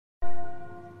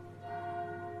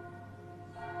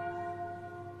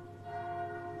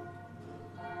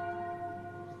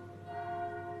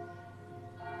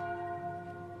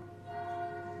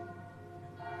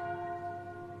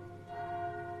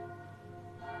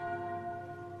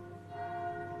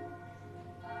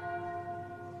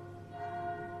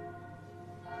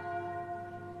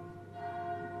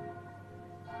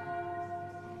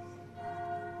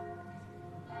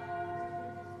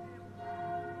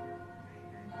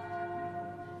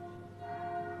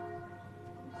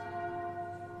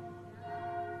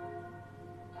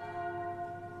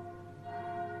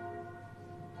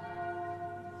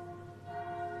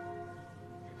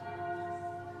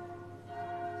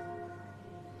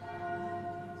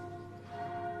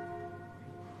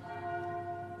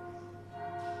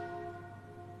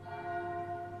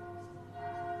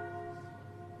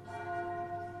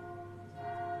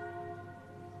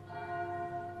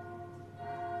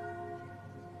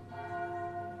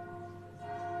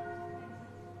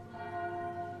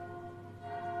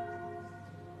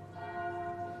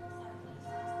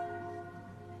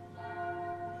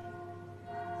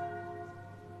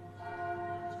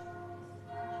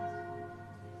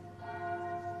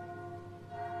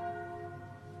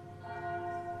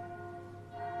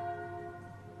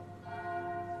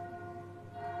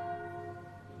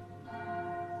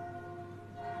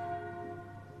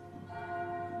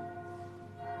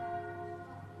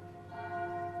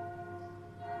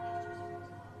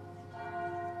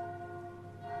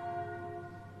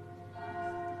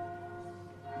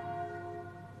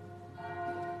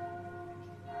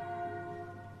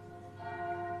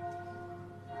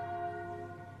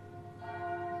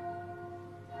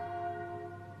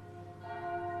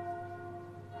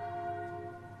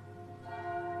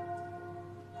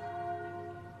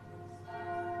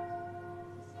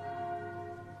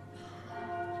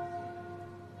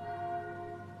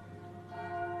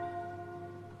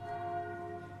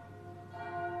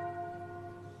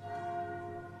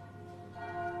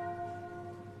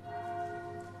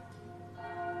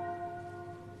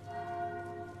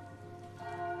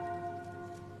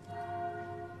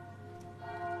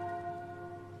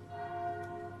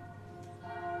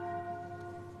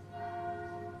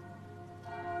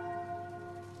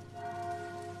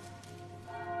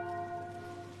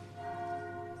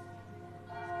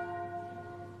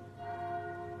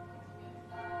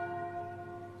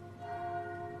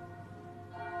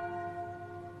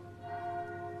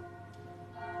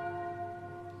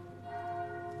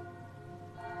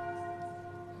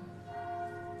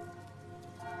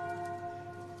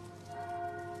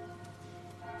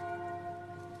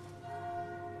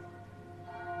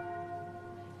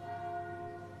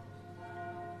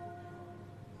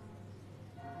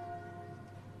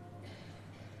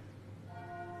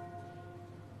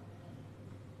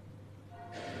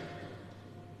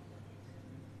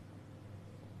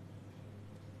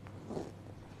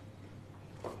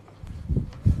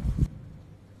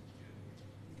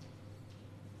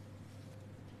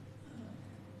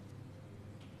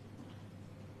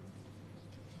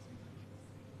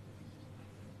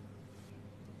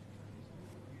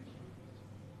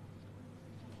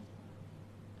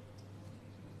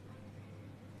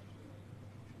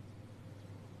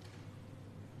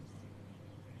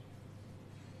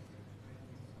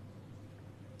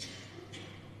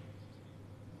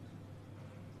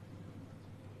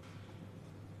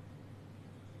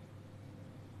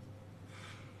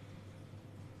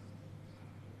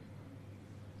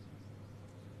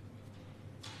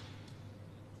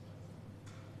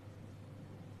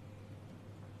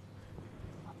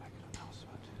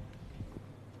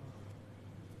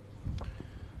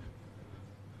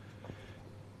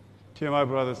Dear my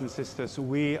brothers and sisters,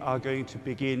 we are going to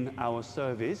begin our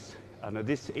service, and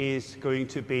this is going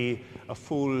to be a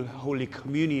full Holy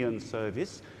Communion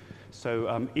service.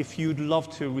 So if you'd love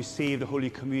to receive the Holy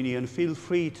Communion, feel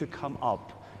free to come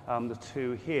up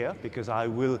to here, because I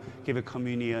will give a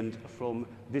communion from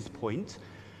this point.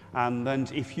 And then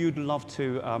if you'd love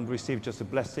to receive just a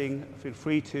blessing, feel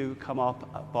free to come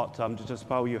up, but to just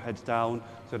bow your heads down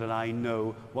so that I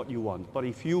know what you want. But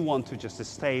if you want to just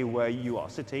stay where you are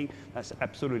sitting, that's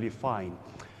absolutely fine.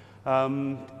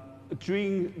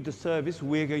 During the service,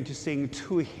 we're going to sing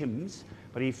 2 hymns,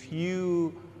 but if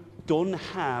you don't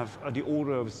have the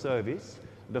order of service,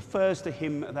 the first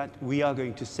hymn that we are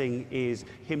going to sing is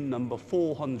hymn number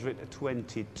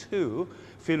 422.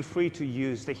 Feel free to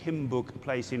use the hymn book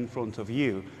placed in front of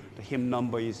you. The hymn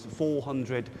number is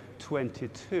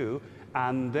 422.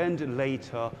 And then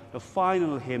later, the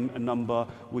final hymn number,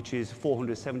 which is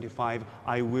 475,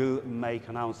 I will make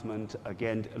announcement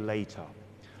again later.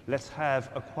 Let's have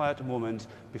a quiet moment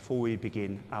before we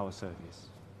begin our service.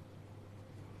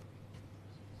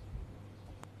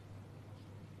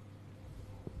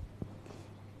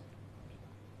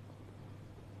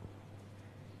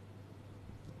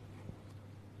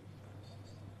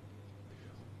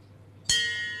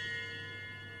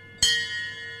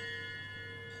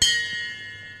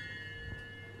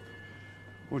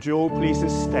 Would you all please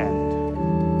stand?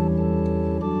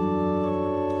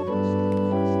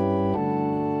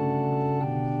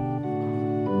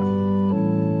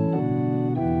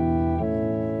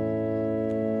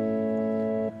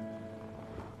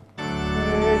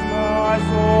 Praise my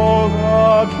soul,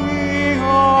 the King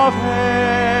of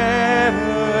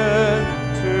heaven.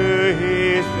 To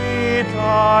his feet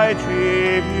I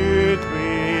tribute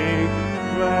bring,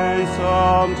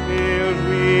 ransomed, healed,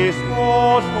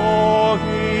 restored,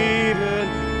 forgiven,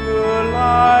 who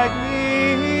like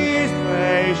me his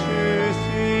praise should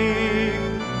sing.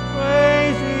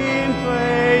 Praise him,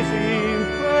 praise him,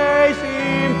 praise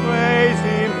him, praise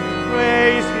him,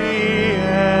 praise the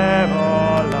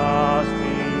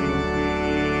everlasting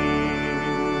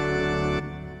King.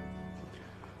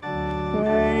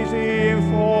 Praise him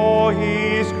for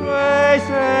his grace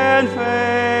and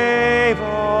favor,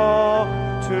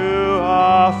 to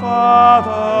our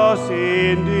fathers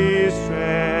in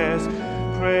distress.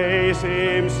 Praise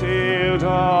him still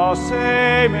the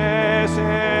same as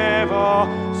ever,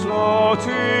 slow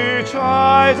to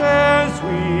chide and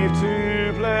swift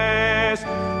to bless.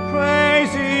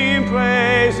 Praise him,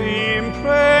 praise him,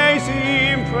 praise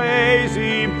him, praise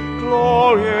him,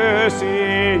 glorious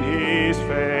in his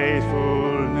faithfulness.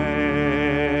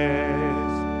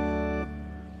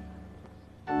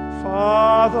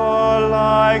 Father,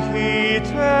 like he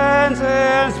tends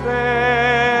and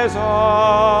spares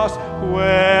us,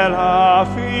 well our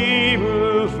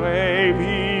feeble frame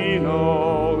he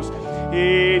knows.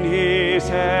 In his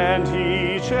hand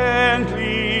he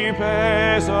gently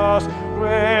bears us,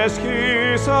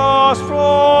 rescues us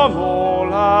from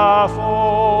all our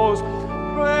foes.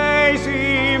 Praise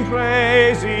him,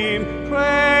 praise him,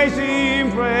 praise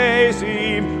him, praise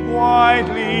him,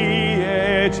 widely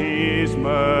at his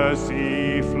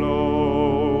mercy flows.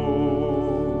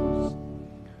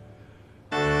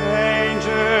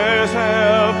 Angels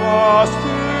help us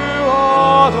to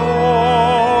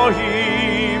adore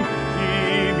him,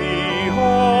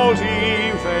 behold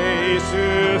him face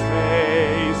to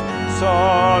face.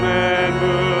 Sun and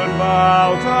moon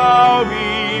bow down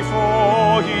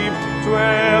before him,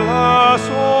 dwell us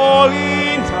all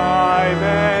in time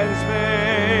and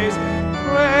space.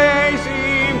 Praise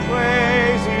him,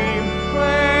 praise him,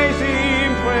 praise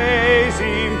him, praise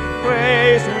him,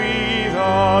 praise with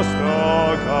us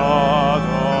the God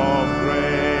of grace.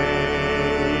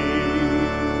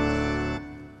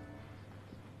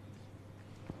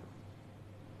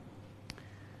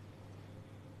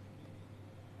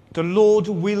 The Lord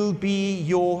will be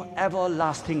your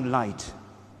everlasting light,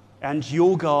 and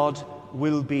your God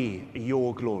will be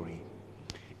your glory.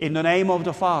 In the name of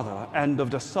the Father, and of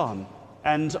the Son,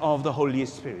 and of the Holy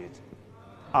Spirit.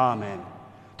 Amen.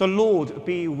 The Lord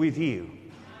be with you,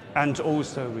 and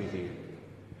also with you.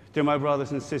 Dear my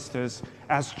brothers and sisters,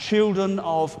 as children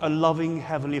of a loving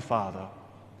Heavenly Father,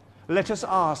 let us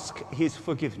ask his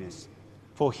forgiveness,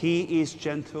 for he is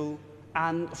gentle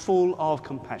and full of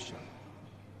compassion.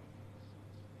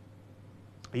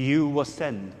 You were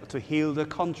sent to heal the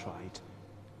contrite.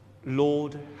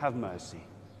 Lord, have mercy.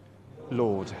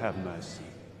 Lord, have mercy.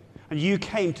 And you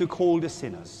came to call the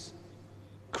sinners.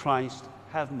 Christ,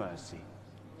 have mercy.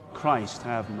 Christ,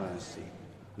 have mercy.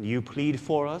 And you plead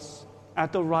for us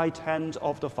at the right hand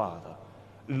of the Father.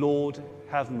 Lord,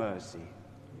 have mercy.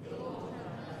 Lord,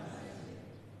 have mercy.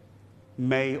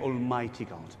 May Almighty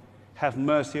God have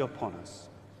mercy upon us,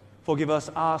 forgive us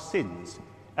our sins,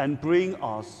 and bring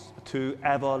us to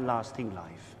everlasting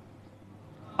life.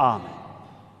 Amen.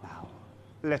 Now,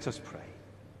 let us pray.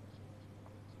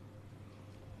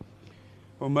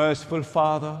 O merciful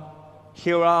Father,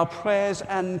 hear our prayers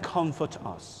and comfort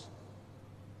us.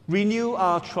 Renew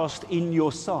our trust in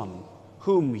your Son,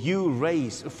 whom you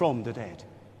raised from the dead.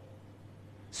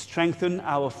 Strengthen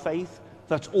our faith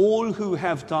that all who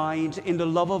have died in the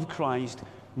love of Christ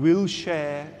will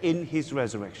share in his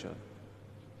resurrection,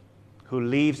 who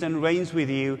lives and reigns with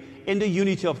you in the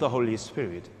unity of the Holy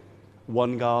Spirit,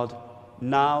 one God,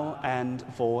 now and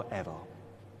forever.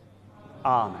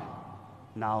 Amen.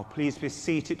 Now please be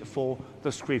seated for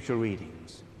the scripture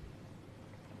readings.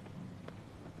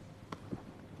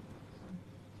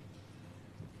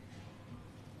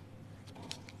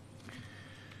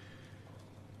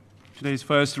 Today's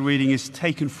first reading is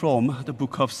taken from the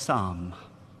book of Psalm.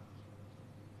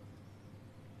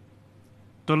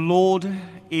 The Lord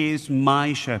is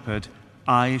my shepherd,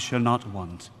 I shall not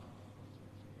want.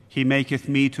 He maketh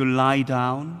me to lie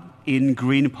down in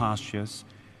green pastures.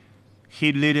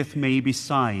 He leadeth me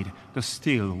beside the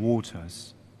still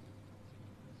waters.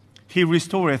 He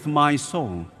restoreth my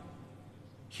soul.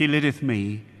 He leadeth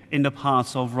me in the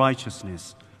paths of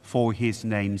righteousness for his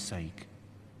name's sake.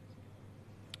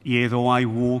 Yea, though I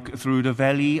walk through the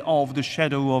valley of the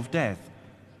shadow of death,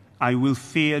 I will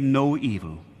fear no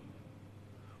evil.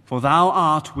 For thou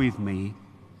art with me,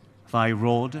 thy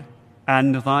rod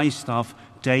and thy staff,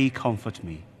 they comfort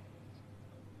me.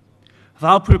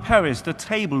 Thou preparest a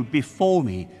table before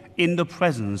me in the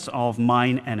presence of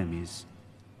mine enemies.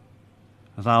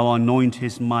 Thou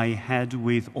anointest my head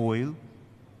with oil,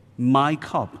 my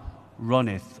cup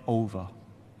runneth over.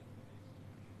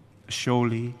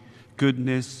 Surely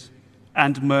goodness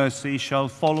and mercy shall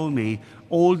follow me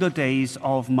all the days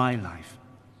of my life,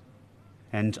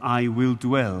 and I will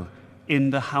dwell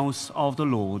in the house of the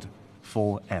Lord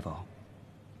forever.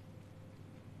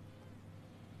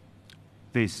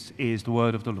 This is the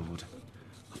word of the Lord.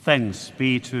 Thanks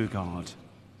be to God.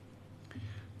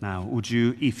 Now, would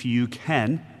you, if you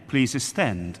can, please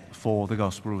stand for the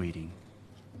gospel reading.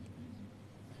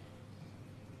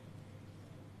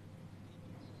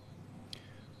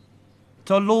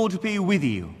 The Lord be with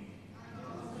you.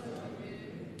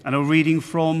 And a reading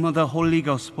from the Holy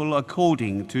Gospel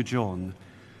according to John.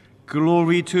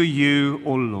 Glory to you,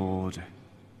 O Lord.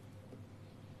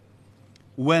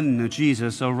 When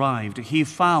Jesus arrived, he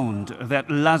found that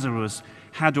Lazarus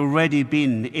had already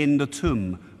been in the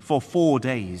tomb for 4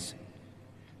 days.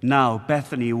 Now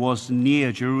Bethany was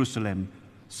near Jerusalem,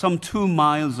 some 2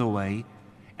 miles away,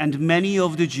 and many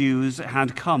of the Jews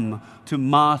had come to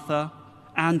Martha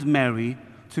and Mary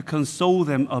to console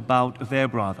them about their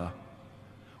brother.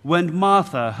 When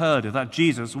Martha heard that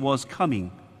Jesus was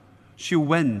coming, she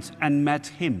went and met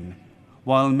him,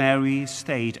 while Mary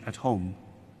stayed at home.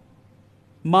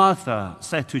 Martha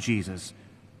said to Jesus,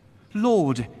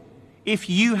 "Lord, if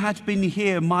you had been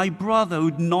here, my brother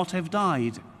would not have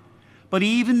died. But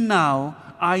even now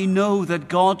I know that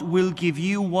God will give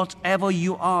you whatever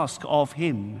you ask of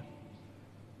him."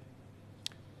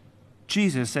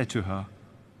 Jesus said to her,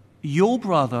 "Your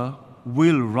brother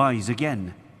will rise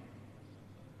again."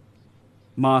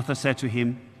 Martha said to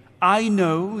him, "I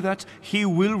know that he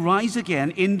will rise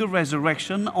again in the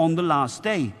resurrection on the last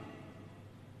day."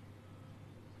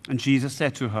 And Jesus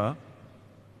said to her,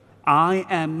 "I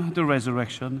am the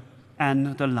resurrection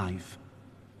and the life.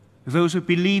 Those who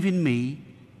believe in me,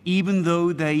 even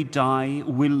though they die,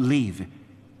 will live,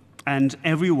 and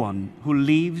everyone who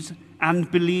lives and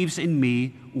believes in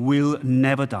me will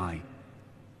never die.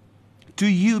 Do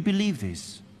you believe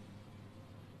this?"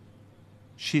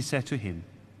 She said to him,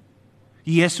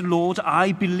 "Yes, Lord,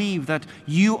 I believe that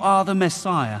you are the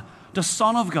Messiah, the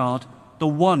Son of God, the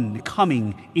one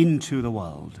coming into the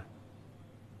world."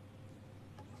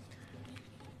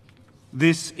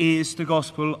 This is the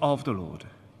gospel of the Lord.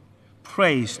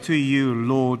 Praise to you,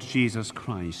 Lord Jesus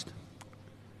Christ.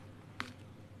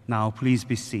 Now please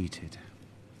be seated.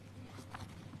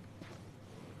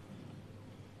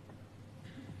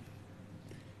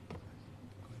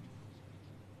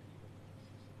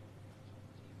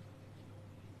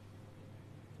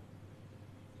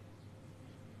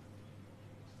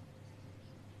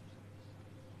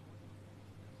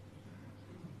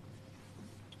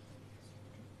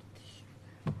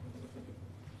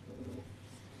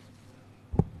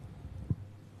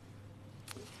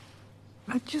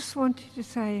 I just wanted to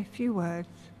say a few words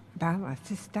about my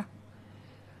sister.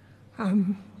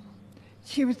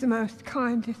 She was the most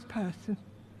kindest person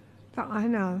that I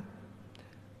know.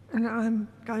 and I'm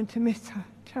going to miss her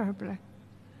terribly.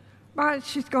 But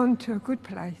she's gone to a good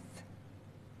place,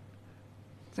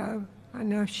 so I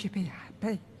know she'll be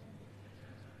happy.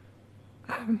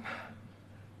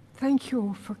 Thank you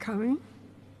all for coming.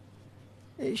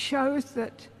 It shows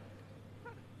that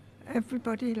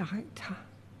everybody liked her.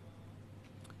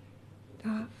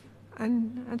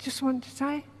 And I just want to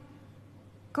say,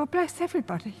 God bless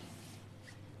everybody.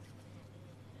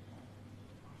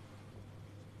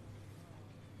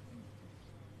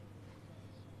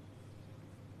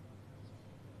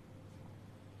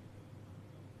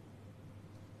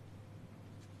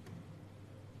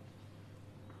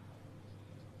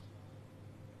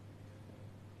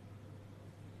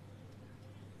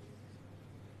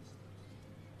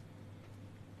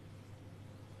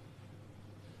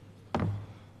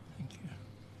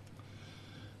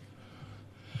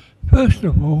 First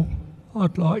of all,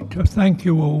 I'd like to thank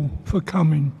you all for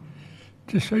coming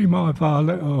to see my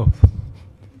Violet off.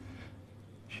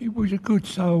 She was a good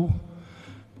soul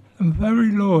and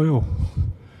very loyal,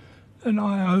 and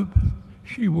I hope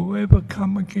she will ever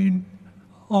come again.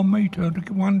 I'll meet her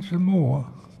once more.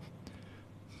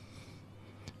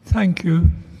 Thank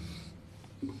you.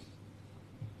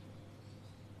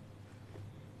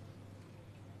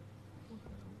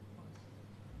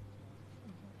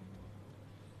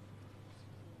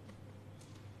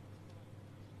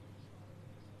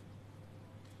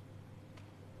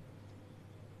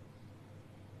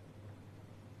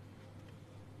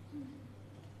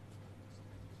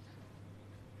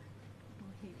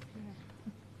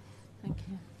 Thank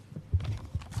you.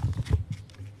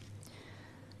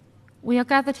 We are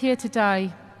gathered here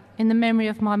today in the memory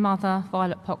of my mother,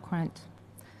 Violet Pockrandt,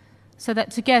 so that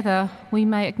together we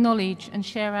may acknowledge and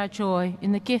share our joy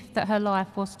in the gift that her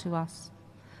life was to us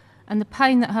and the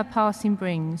pain that her passing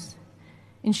brings.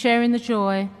 In sharing the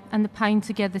joy and the pain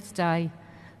together today,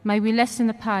 may we lessen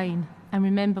the pain and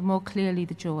remember more clearly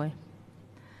the joy.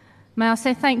 May I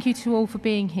say thank you to all for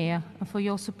being here and for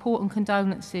your support and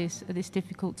condolences at this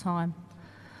difficult time.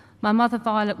 My mother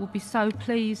Violet will be so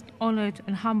pleased, honoured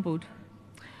and humbled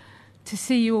to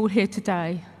see you all here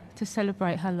today to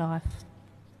celebrate her life.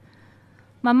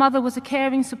 My mother was a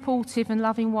caring, supportive and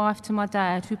loving wife to my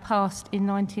dad, who passed in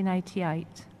 1988.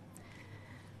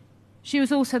 She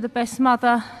was also the best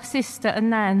mother, sister and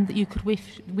nan that you could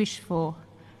wish for.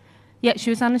 Yet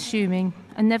she was unassuming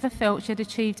and never felt she had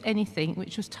achieved anything,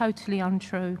 which was totally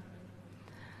untrue.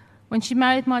 When she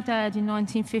married my dad in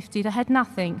 1950, they had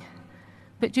nothing,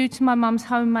 but due to my mum's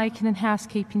homemaking and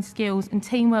housekeeping skills and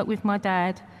teamwork with my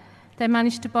dad, they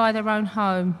managed to buy their own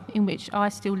home, in which I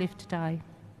still live today.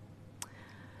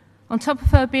 On top of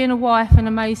her being a wife and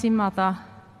amazing mother,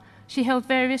 she held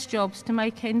various jobs to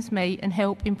make ends meet and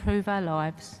help improve our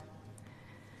lives.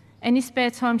 Any spare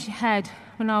time she had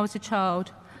when I was a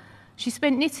child, she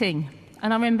spent knitting,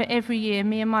 and I remember every year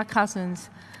me and my cousins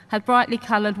had brightly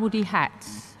coloured woody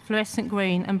hats, fluorescent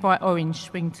green and bright orange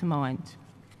spring to mind.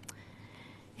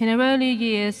 In her earlier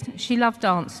years, she loved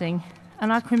dancing,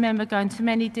 and I can remember going to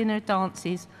many dinner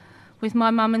dances with my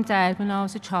mum and dad when I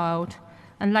was a child,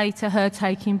 and later her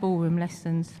taking ballroom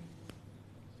lessons.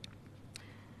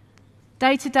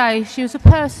 Day to day, she was a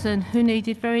person who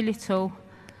needed very little,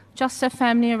 just her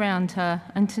family around her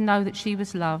and to know that she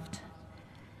was loved.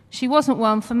 She wasn't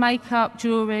one for makeup,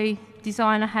 jewellery,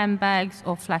 designer handbags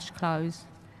or flash clothes.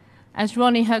 As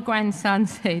Ronnie, her grandson,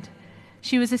 said,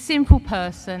 she was a simple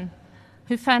person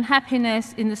who found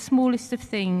happiness in the smallest of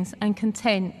things and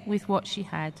content with what she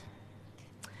had.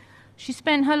 She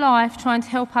spent her life trying to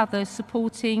help others,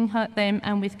 supporting them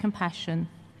and with compassion.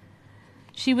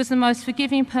 She was the most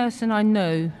forgiving person I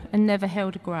knew and never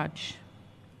held a grudge.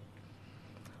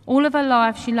 All of her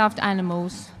life she loved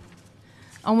animals,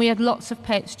 and we had lots of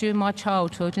pets during my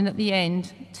childhood, and at the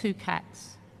end, 2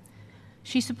 cats.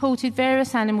 She supported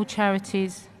various animal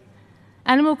charities.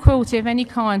 Animal cruelty of any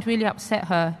kind really upset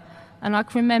her, and I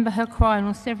can remember her crying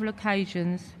on several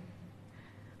occasions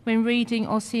when reading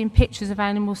or seeing pictures of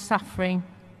animals suffering.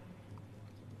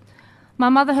 My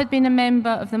mother had been a member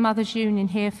of the Mothers' Union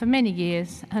here for many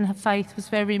years, and her faith was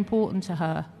very important to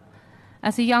her.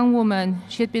 As a young woman,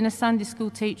 she had been a Sunday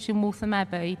school teacher in Waltham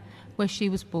Abbey, where she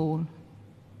was born.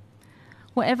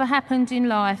 Whatever happened in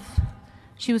life,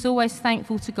 she was always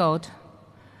thankful to God,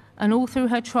 and all through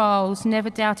her trials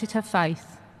never doubted her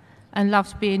faith and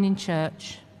loved being in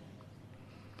church.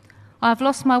 I have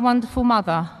lost my wonderful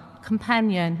mother,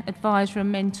 companion, advisor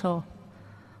and mentor.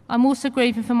 I'm also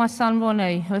grieving for my son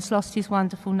Ronnie, who has lost his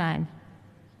wonderful nan.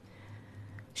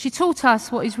 She taught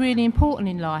us what is really important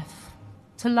in life: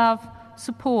 to love,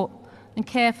 support and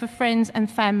care for friends and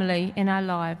family in our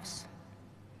lives.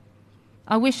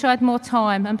 I wish I had more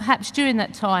time, and perhaps during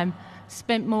that time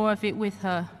spent more of it with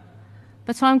her.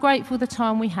 But I'm grateful the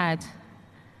time we had,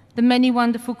 the many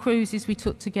wonderful cruises we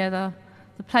took together,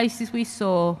 the places we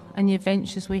saw, and the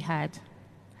adventures we had.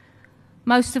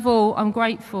 Most of all, I'm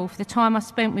grateful for the time I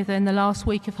spent with her in the last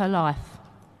week of her life,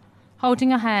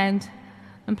 holding her hand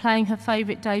and playing her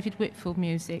favourite David Whitfield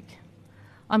music.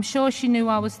 I'm sure she knew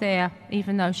I was there,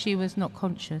 even though she was not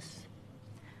conscious.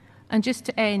 And just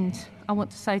to end, I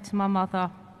want to say to my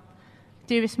mother,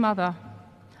 dearest mother,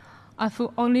 I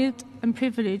feel honoured and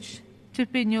privileged to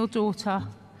have been your daughter.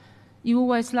 You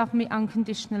always loved me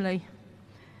unconditionally,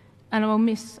 and I will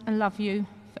miss and love you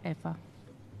forever.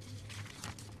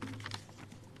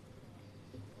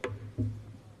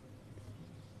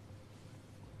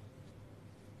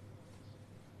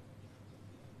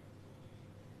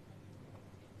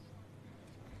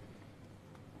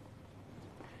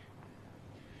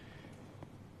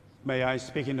 May I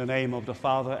speak in the name of the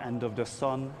Father, and of the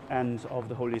Son, and of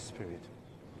the Holy Spirit.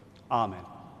 Amen.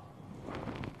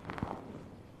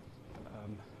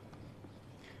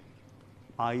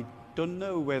 I don't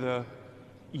know whether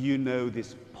you know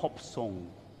this pop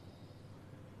song.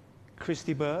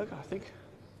 Christy Berg, I think.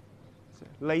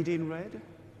 Lady in Red.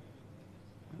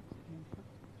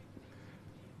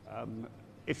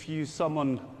 If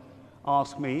someone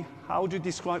asks me, how do you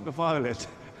describe the violet?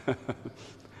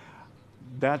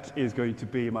 That is going to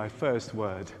be my first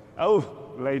word.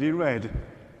 Oh, Lady in Red.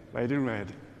 Lady in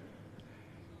Red.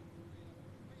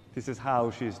 This is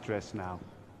how she is dressed now.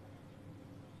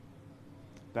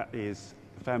 That is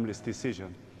the family's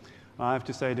decision. I have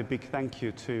to say a big thank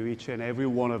you to each and every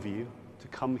one of you to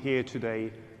come here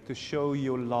today to show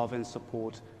your love and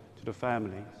support to the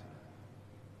families.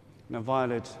 Now,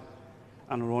 Violet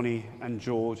and Ronnie and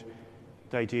George,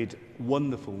 they did a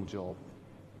wonderful job.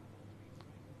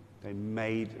 They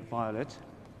made Violet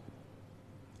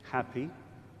happy.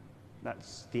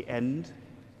 That's the end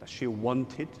that she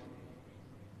wanted.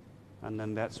 And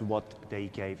then that's what they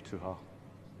gave to her.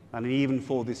 And even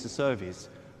for this service,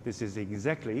 this is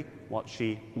exactly what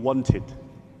she wanted.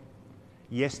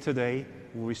 Yesterday,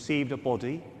 we received a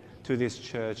body to this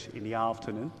church in the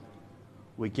afternoon.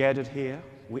 We gathered here,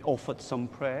 we offered some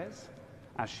prayers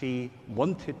as she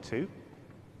wanted to.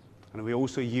 And we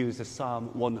also used the Psalm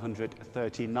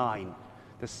 139,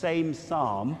 the same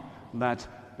psalm that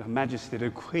Her Majesty the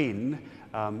Queen,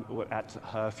 at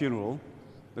her funeral,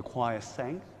 the choir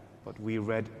sang, but we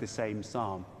read the same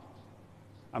psalm.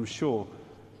 I'm sure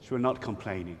she was not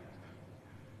complaining.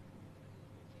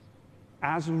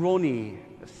 As Ronnie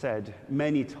said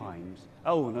many times,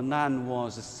 oh, the Nan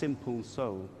was a simple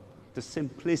soul, the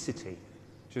simplicity.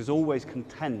 She was always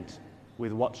content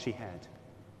with what she had.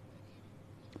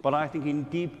 But I think in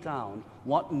deep down,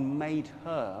 what made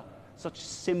her such a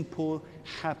simple,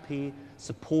 happy,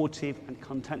 supportive, and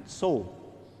content soul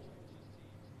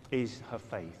is her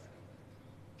faith.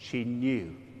 She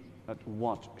knew that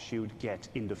what she would get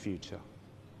in the future.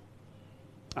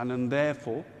 And then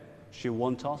therefore, she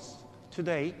wants us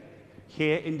today,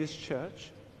 here in this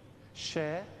church,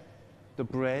 share the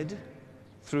bread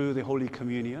through the Holy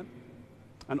Communion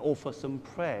and offer some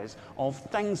prayers of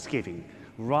thanksgiving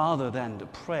rather than the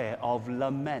prayer of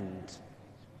lament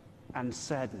and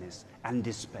sadness and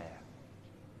despair.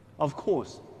 Of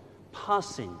course,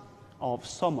 passing of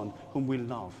someone whom we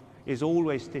love is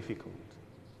always difficult.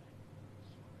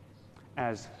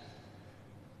 As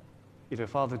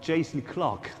Father Jason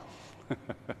Clark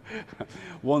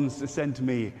once sent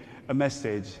me a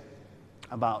message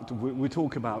about,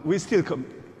 we still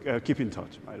keep in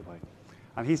touch, by the way.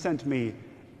 And he sent me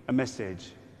a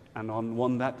message, and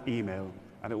on that email,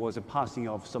 and it was a passing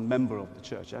of some member of the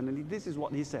church. And this is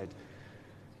what he said.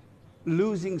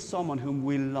 Losing someone whom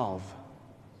we love,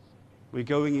 we're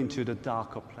going into the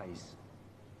darker place.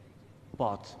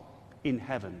 But in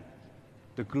heaven,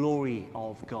 the glory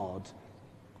of God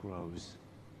grows.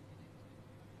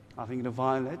 I think the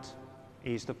Violet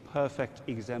is the perfect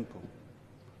example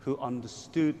who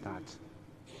understood that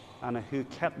and who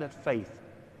kept that faith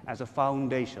as a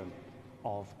foundation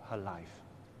of her life.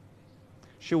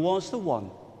 She was the one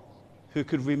who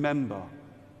could remember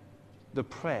the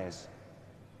prayers,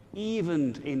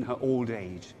 even in her old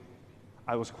age.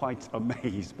 I was quite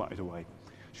amazed, by the way.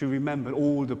 She remembered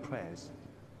all the prayers.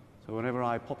 So whenever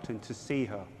I popped in to see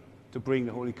her, to bring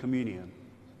the Holy Communion,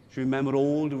 she remembered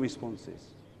all the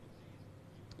responses.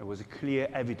 There was a clear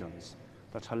evidence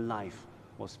that her life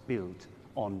was built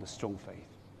on the strong faith.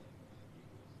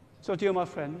 So, dear my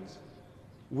friends,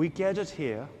 we gathered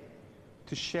here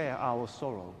to share our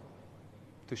sorrow,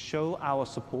 to show our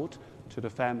support to the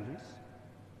families,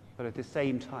 but at the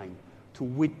same time to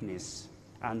witness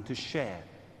and to share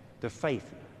the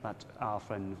faith that our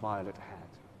friend Violet had.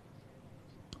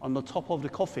 On the top of the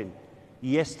coffin,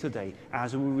 yesterday,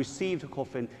 as we received the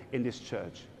coffin in this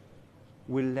church,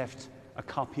 we left a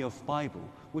copy of Bible,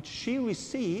 which she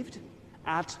received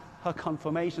at her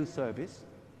confirmation service,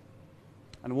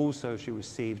 and also she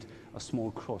received a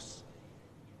small cross.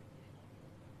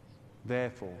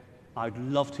 Therefore, I'd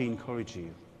love to encourage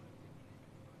you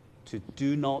to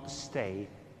do not stay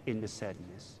in the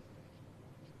sadness.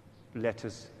 Let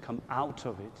us come out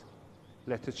of it.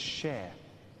 Let us share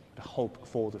the hope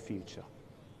for the future.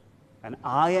 And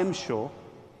I am sure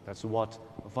that's what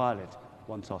Violet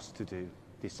wants us to do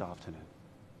this afternoon.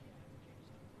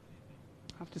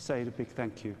 I have to say a big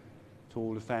thank you to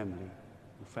all the family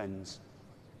and friends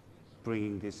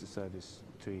bringing this service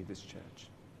to this church.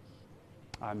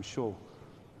 I'm sure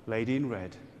Lady in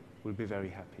Red will be very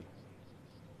happy.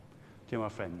 Dear my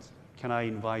friends, can I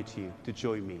invite you to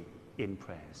join me in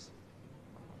prayers?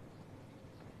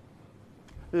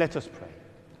 Let us pray.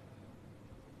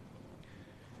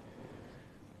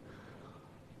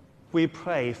 We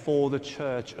pray for the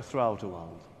church throughout the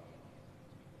world.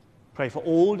 Pray for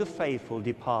all the faithful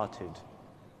departed,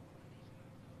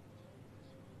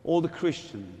 all the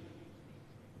Christians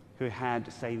who had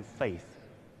the same faith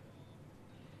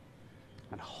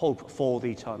and hope for the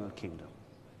eternal kingdom.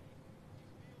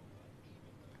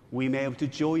 We may be able to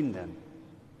join them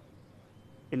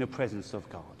in the presence of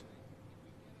God.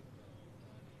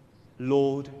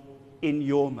 Lord, in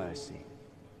your mercy,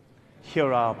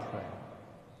 hear our prayer.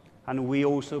 And we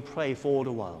also pray for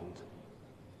the world.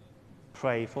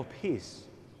 Pray for peace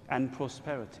and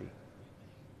prosperity.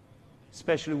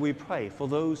 Especially we pray for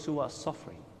those who are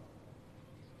suffering.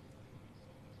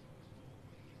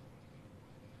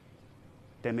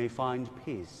 They may find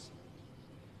peace.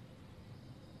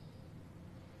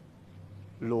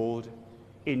 Lord,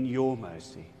 in your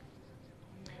mercy,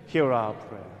 hear our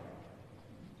prayer.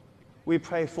 We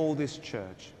pray for this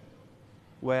church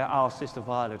where our sister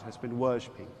Violet has been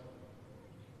worshipping,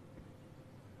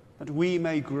 that we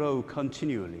may grow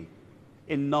continually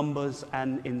in numbers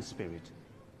and in spirit.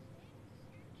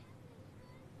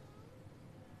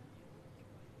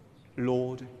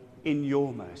 Lord, in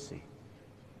your mercy,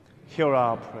 hear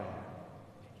our prayer.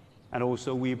 And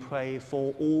also we pray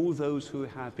for all those who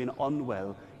have been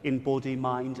unwell in body,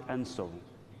 mind, and soul,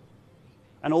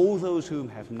 and all those whom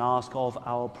have asked of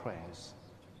our prayers.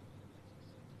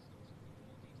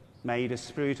 May the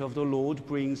Spirit of the Lord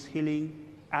bring healing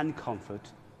and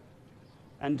comfort,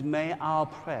 and may our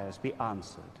prayers be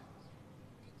answered.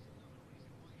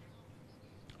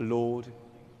 Lord,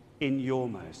 in your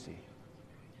mercy,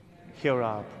 hear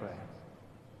our prayer.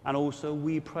 And also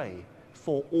we pray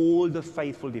for all the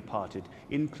faithful departed,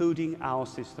 including our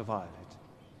sister Violet.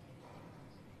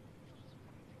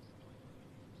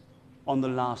 On the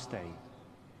last day,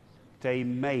 they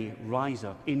may rise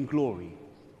up in glory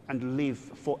and live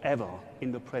forever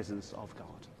in the presence of God.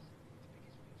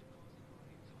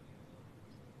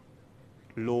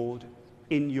 Lord,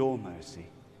 in your mercy,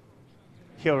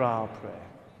 hear our prayer.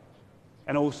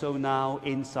 And also now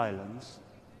in silence,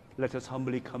 let us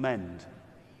humbly commend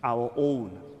our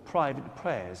own private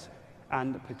prayers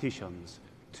and petitions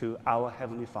to our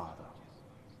Heavenly Father.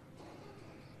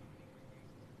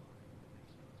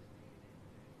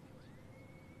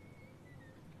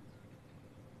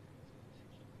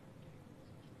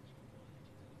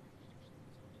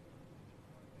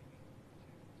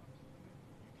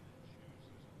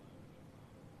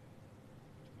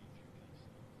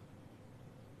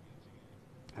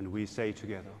 And we say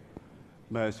together,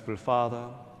 Merciful Father,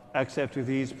 accept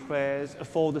these prayers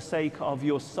for the sake of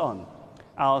your Son,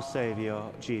 our Savior,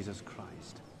 Jesus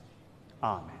Christ.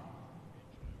 Amen.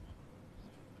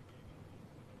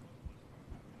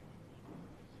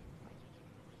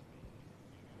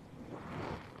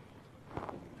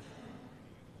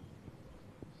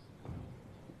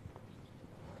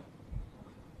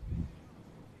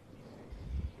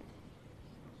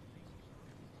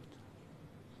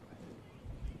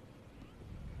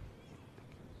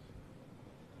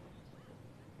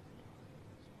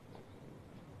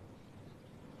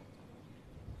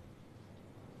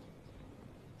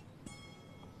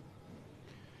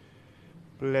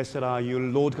 Blessed are you,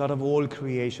 Lord God of all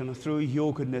creation. Through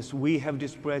your goodness we have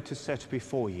this bread to set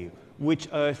before you, which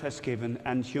earth has given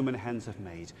and human hands have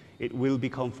made. It will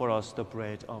become for us the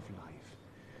bread of life.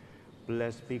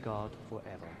 Blessed be God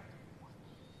forever.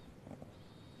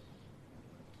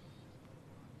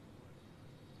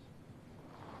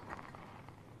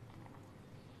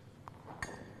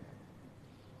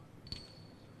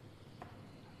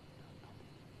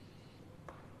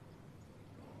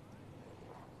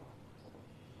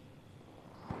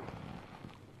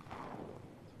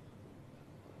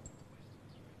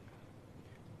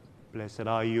 Blessed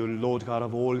are you, Lord God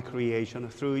of all creation.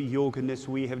 Through your goodness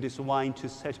we have this wine to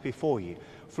set before you,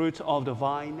 fruit of the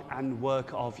vine and work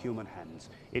of human hands.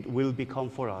 It will become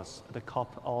for us the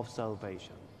cup of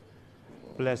salvation.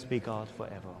 Blessed be God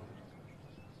forever.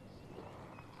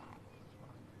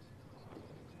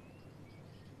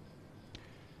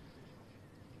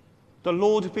 The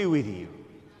Lord be with you,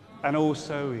 and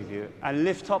also with you. And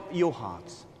lift up your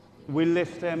hearts. We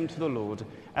lift them to the Lord,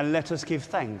 and let us give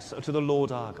thanks to the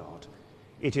Lord our God.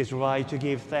 It is right to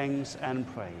give thanks and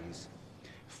praise.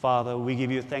 Father, we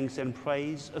give you thanks and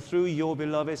praise through your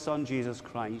beloved Son, Jesus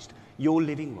Christ, your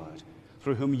living word,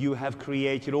 through whom you have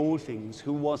created all things,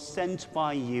 who was sent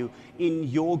by you in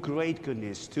your great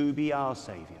goodness to be our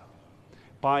Savior.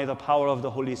 By the power of the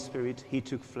Holy Spirit, he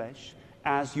took flesh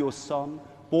as your Son,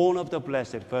 born of the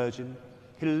Blessed Virgin.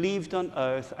 He lived on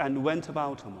earth and went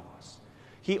about among us.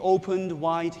 He opened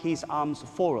wide his arms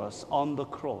for us on the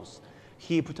cross.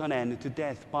 He put an end to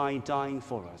death by dying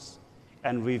for us,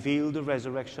 and revealed the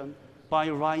resurrection by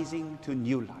rising to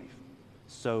new life.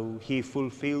 So he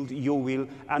fulfilled your will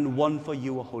and won for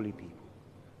you a holy people.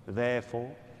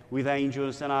 Therefore, with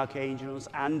angels and archangels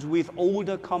and with all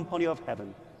the company of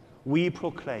heaven, we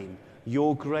proclaim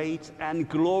your great and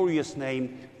glorious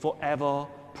name forever,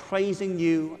 praising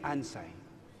you and saying,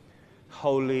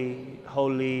 Holy,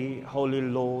 holy, holy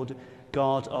Lord,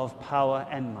 God of power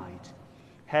and might,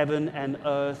 heaven and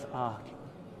earth are.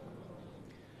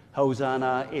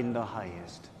 Hosanna in the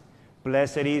highest.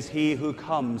 Blessed is he who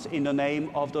comes in the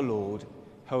name of the Lord.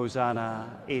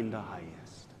 Hosanna in the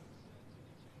highest.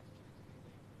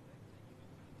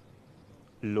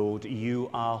 Lord, you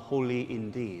are holy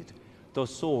indeed, the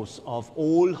source of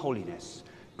all holiness.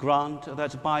 Grant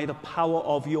that by the power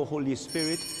of your Holy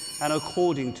Spirit and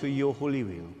according to your holy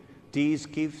will, these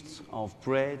gifts of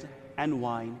bread and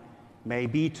wine may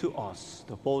be to us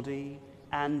the body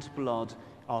and blood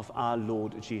of our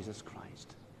Lord Jesus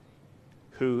Christ,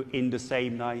 who in the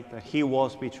same night that he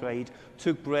was betrayed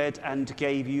took bread and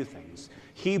gave you thanks.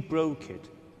 He broke it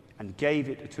and gave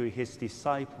it to his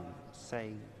disciples,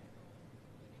 saying,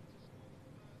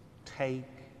 Take,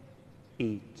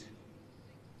 eat.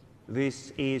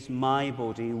 This is my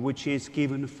body, which is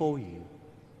given for you.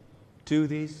 Do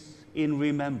this in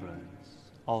remembrance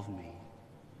of me.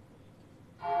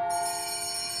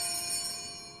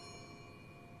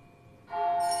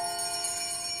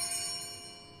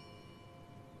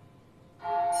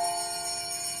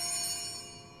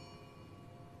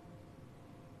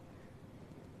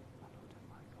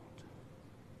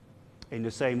 In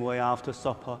the same way, after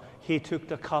supper, he took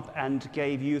the cup and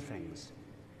gave you thanks.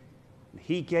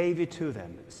 He gave it to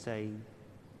them, saying,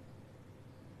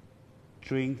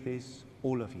 Drink this,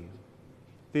 all of you.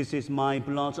 This is my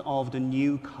blood of the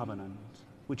new covenant,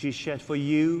 which is shed for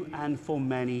you and for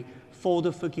many for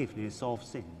the forgiveness of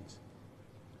sins.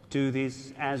 Do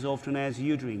this as often as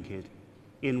you drink it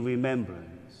in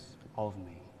remembrance of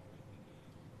me.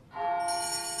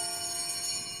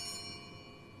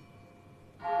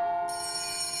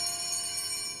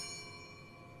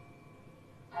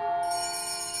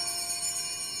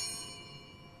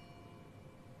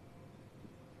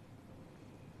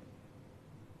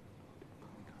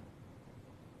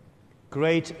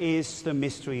 Great is the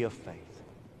mystery of faith.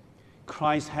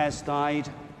 Christ has died,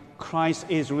 Christ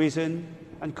is risen,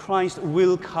 and Christ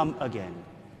will come again.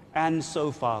 And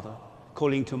so, Father,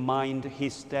 calling to mind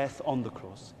his death on the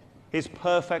cross, his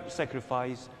perfect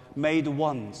sacrifice made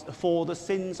once for the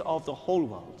sins of the whole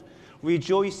world,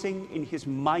 rejoicing in his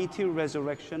mighty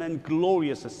resurrection and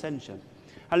glorious ascension,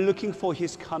 and looking for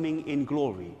his coming in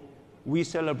glory, we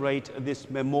celebrate this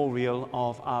memorial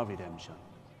of our redemption.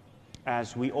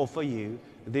 As we offer you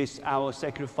this our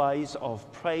sacrifice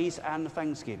of praise and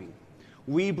thanksgiving,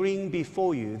 we bring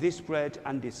before you this bread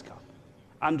and this cup,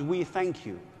 and we thank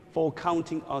you for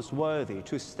counting us worthy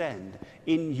to stand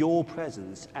in your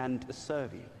presence and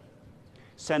serve you.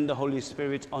 Send the Holy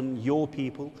Spirit on your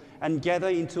people and gather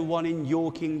into one in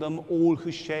your kingdom all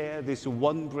who share this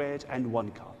one bread and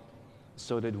one cup,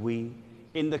 so that we,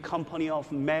 in the company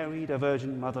of Mary, the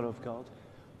Virgin Mother of God,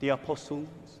 the apostles,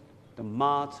 the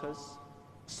martyrs,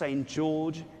 Saint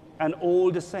George, and all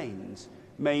the saints,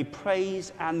 may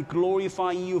praise and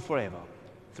glorify you forever,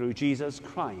 through Jesus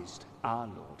Christ our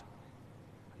Lord,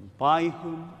 and by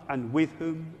whom and with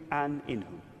whom and in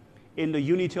whom, in the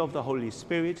unity of the Holy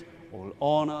Spirit, all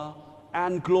honor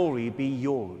and glory be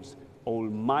yours,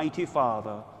 Almighty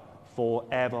Father,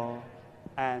 forever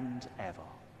and ever.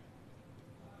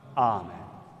 Amen.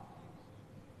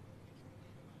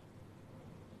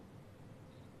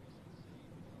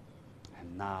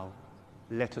 And now,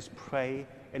 let us pray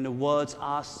in the words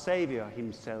our Savior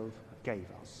himself gave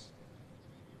us.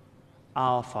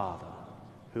 Our Father,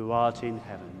 who art in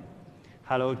heaven,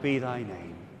 hallowed be thy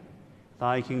name.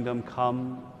 Thy kingdom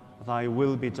come, thy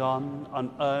will be done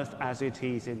on earth as it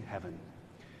is in heaven.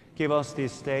 Give us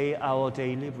this day our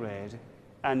daily bread,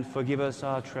 and forgive us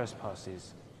our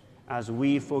trespasses, as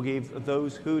we forgive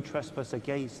those who trespass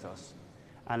against us.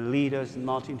 And lead us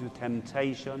not into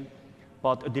temptation,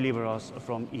 but deliver us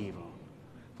from evil.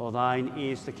 For thine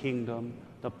is the kingdom,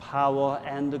 the power,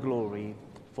 and the glory,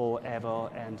 forever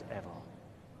and ever.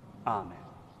 Amen.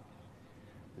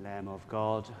 Lamb of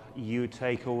God, you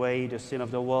take away the sin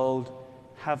of the world,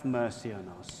 have mercy on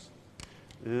us.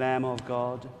 Lamb of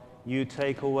God, you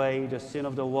take away the sin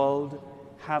of the world,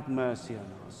 have mercy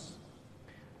on us.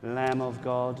 Lamb of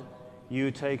God, you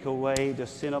take away the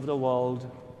sin of the world,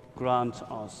 grant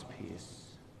us peace.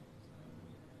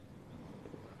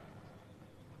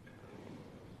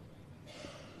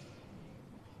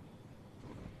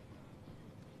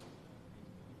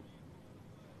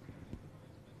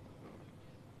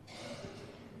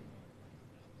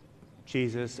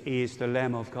 Jesus is the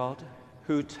Lamb of God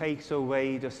who takes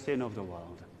away the sin of the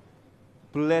world.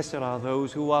 Blessed are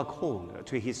those who are called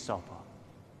to his supper.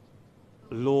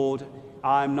 Lord,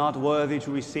 I am not worthy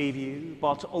to receive you,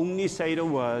 but only say the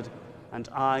word, and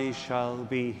I shall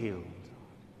be healed.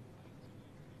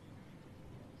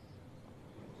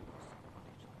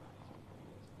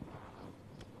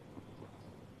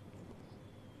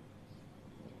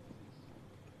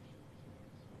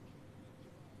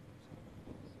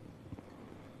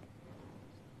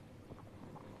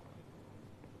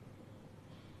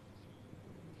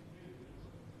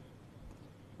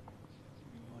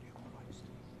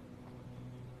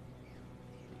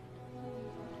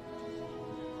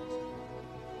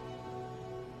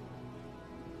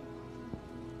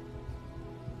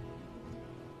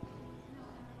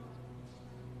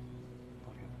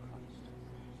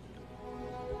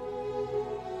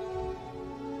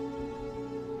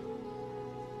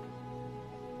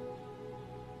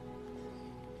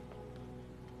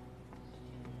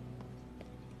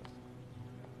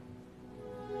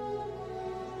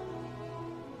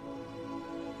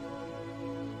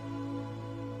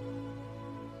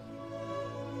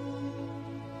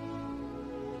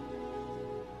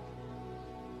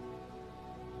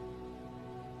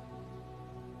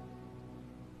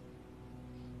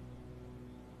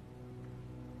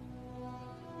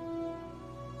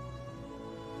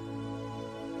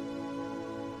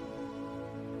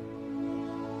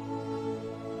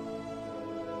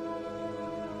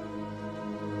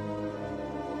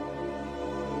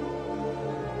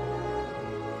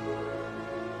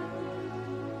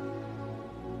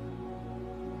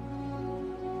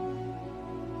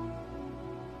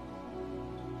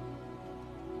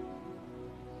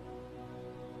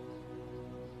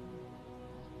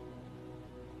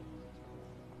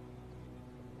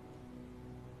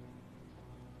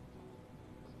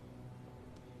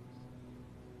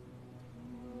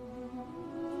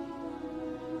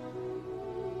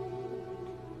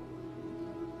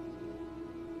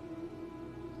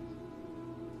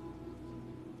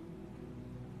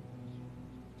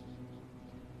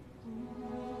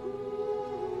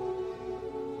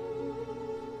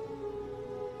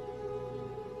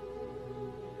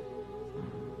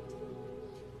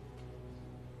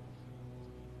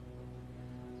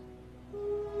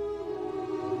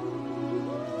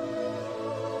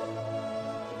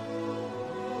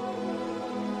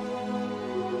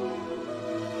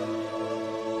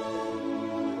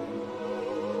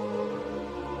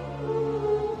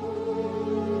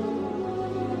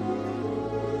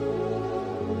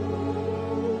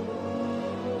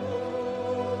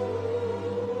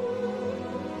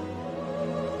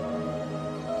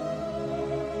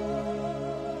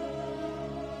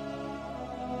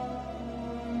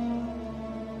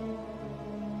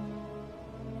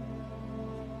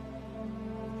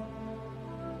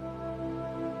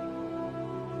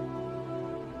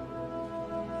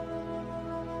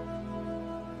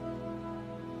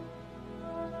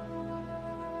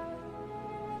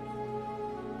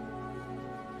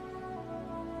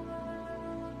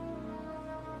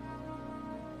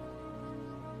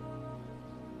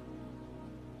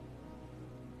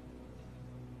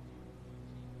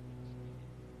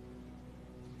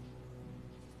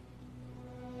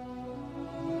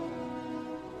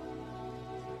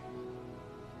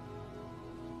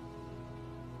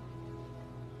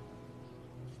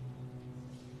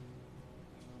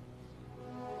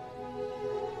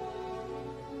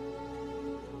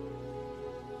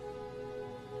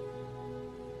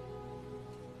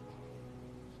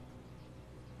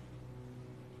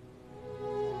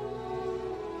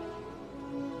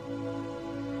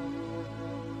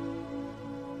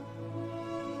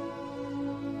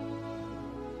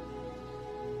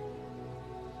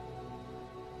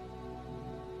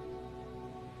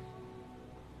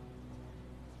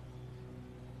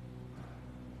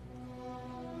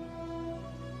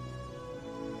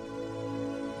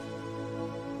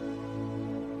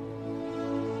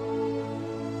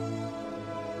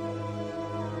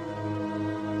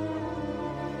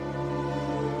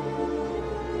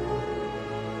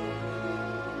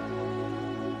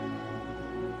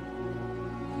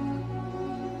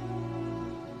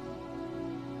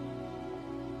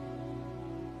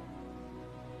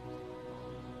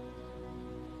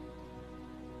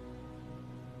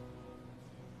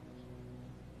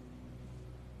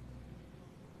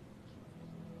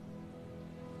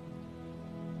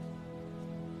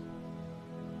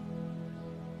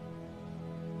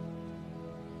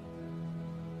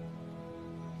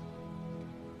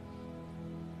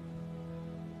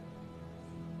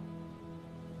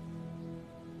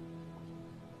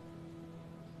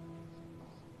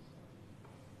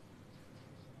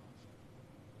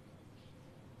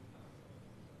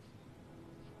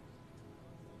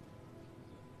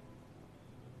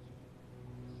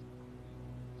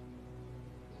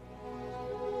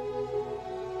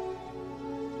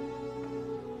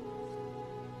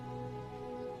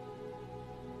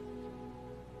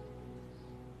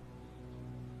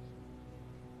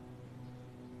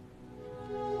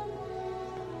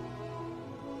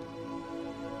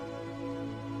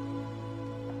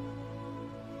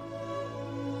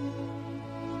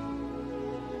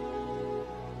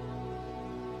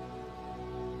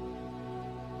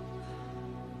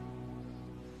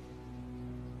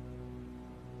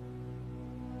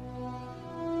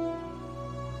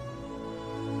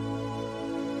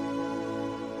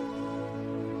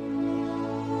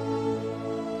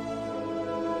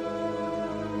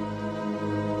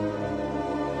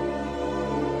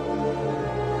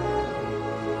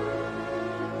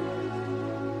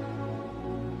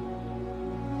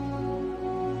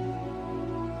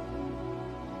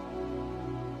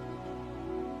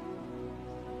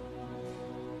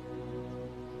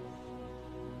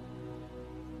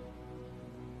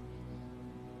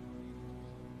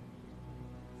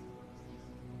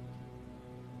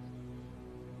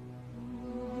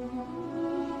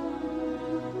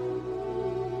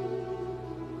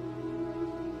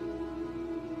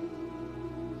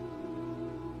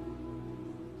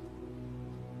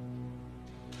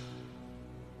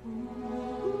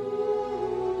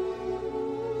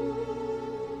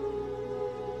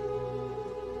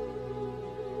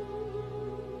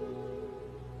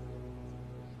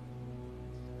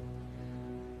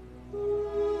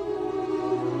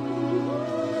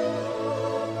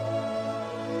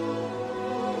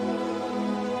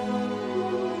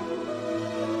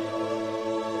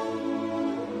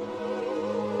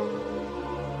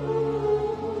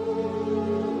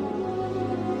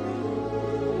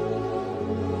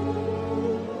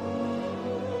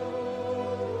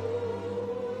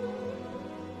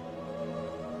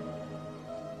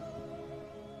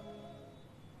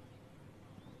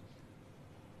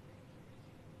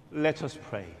 Let us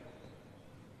pray.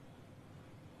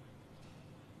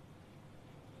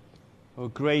 O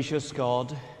gracious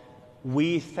God,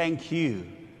 we thank you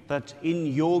that in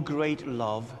your great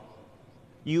love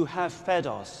you have fed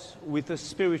us with the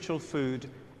spiritual food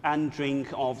and drink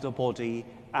of the body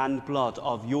and blood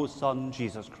of your Son,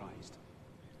 Jesus Christ,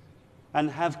 and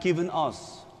have given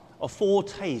us a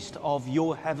foretaste of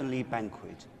your heavenly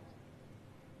banquet.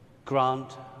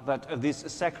 Grant that this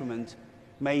sacrament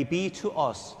may be to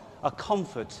us a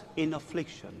comfort in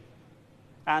affliction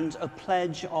and a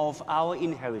pledge of our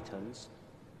inheritance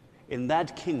in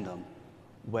that kingdom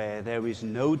where there is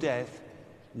no death,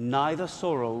 neither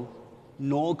sorrow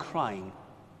nor crying,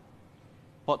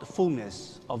 but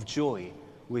fullness of joy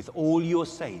with all your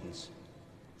saints,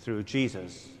 through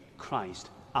Jesus Christ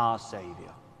our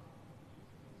Savior.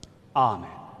 Amen.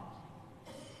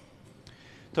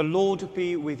 The Lord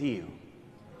be with you.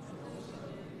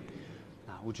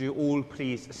 Now, would you all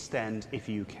please stand if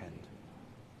you can?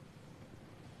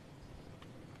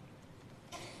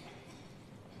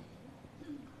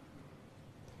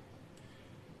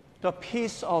 The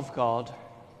peace of God,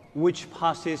 which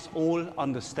passes all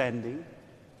understanding,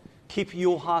 keep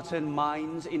your hearts and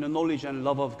minds in the knowledge and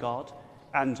love of God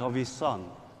and of his Son,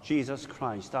 Jesus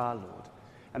Christ our Lord.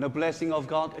 And the blessing of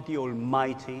God, the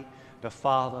Almighty, the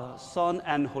Father, Son,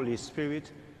 and Holy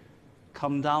Spirit,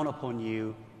 come down upon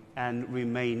you and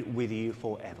remain with you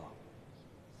forever.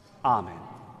 Amen.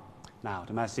 Now,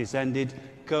 the Mass is ended.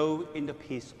 Go in the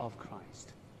peace of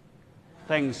Christ.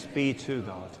 Thanks be to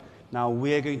God. Now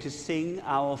we're going to sing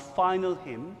our final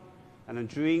hymn, and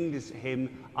during this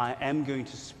hymn, I am going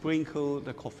to sprinkle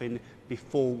the coffin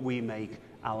before we make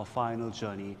our final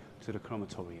journey to the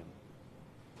crematorium.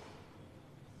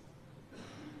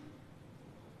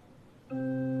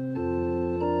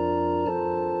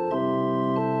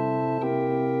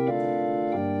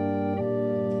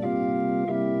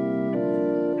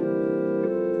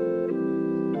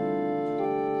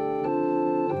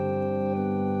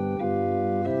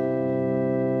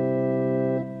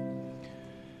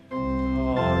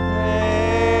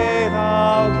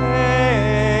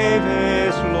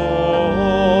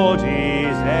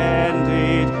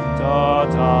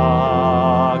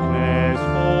 Darkness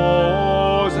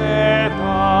falls at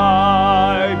night.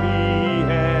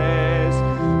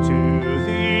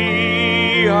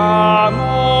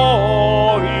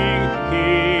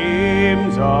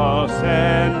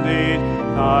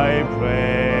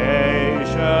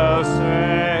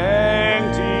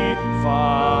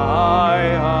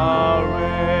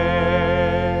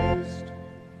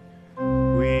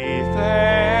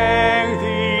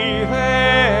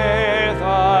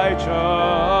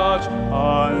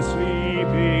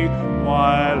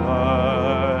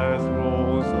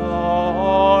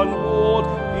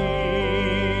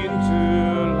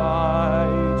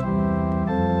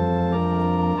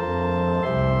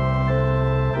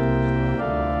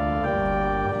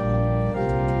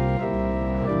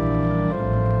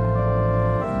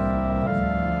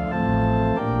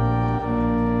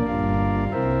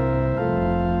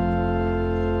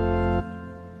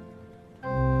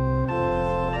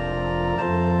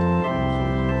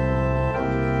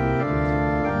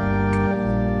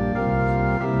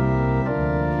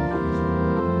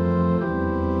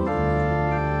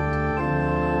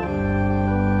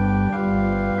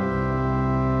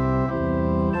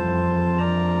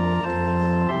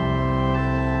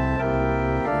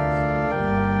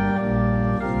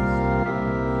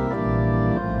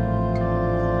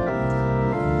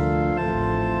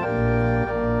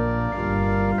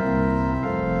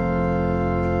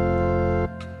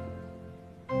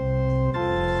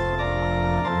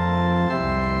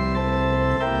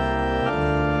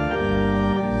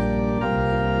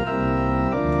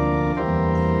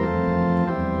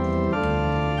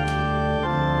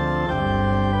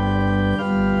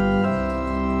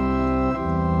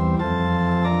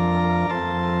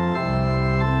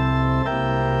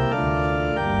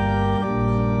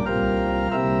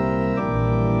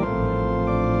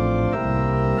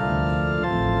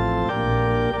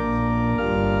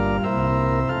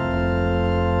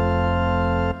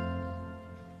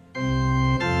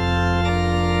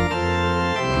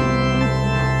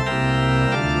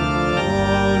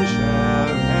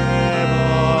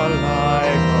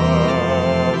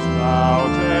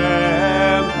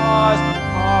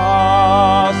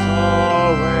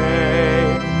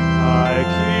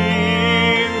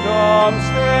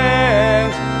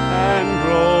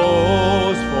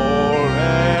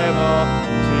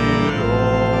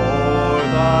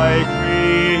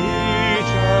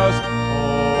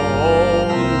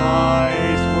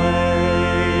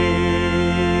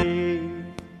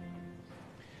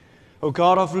 O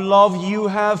God of love, you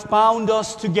have bound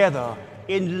us together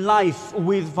in life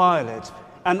with Violet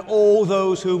and all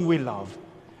those whom we love,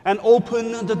 and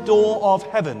open the door of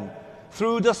heaven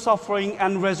through the suffering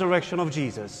and resurrection of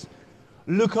Jesus.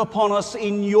 Look upon us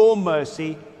in your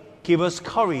mercy, give us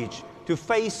courage to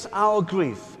face our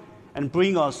grief, and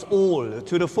bring us all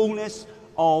to the fullness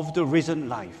of the risen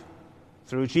life.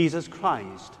 Through Jesus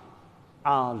Christ,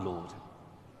 our Lord.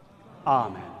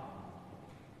 Amen.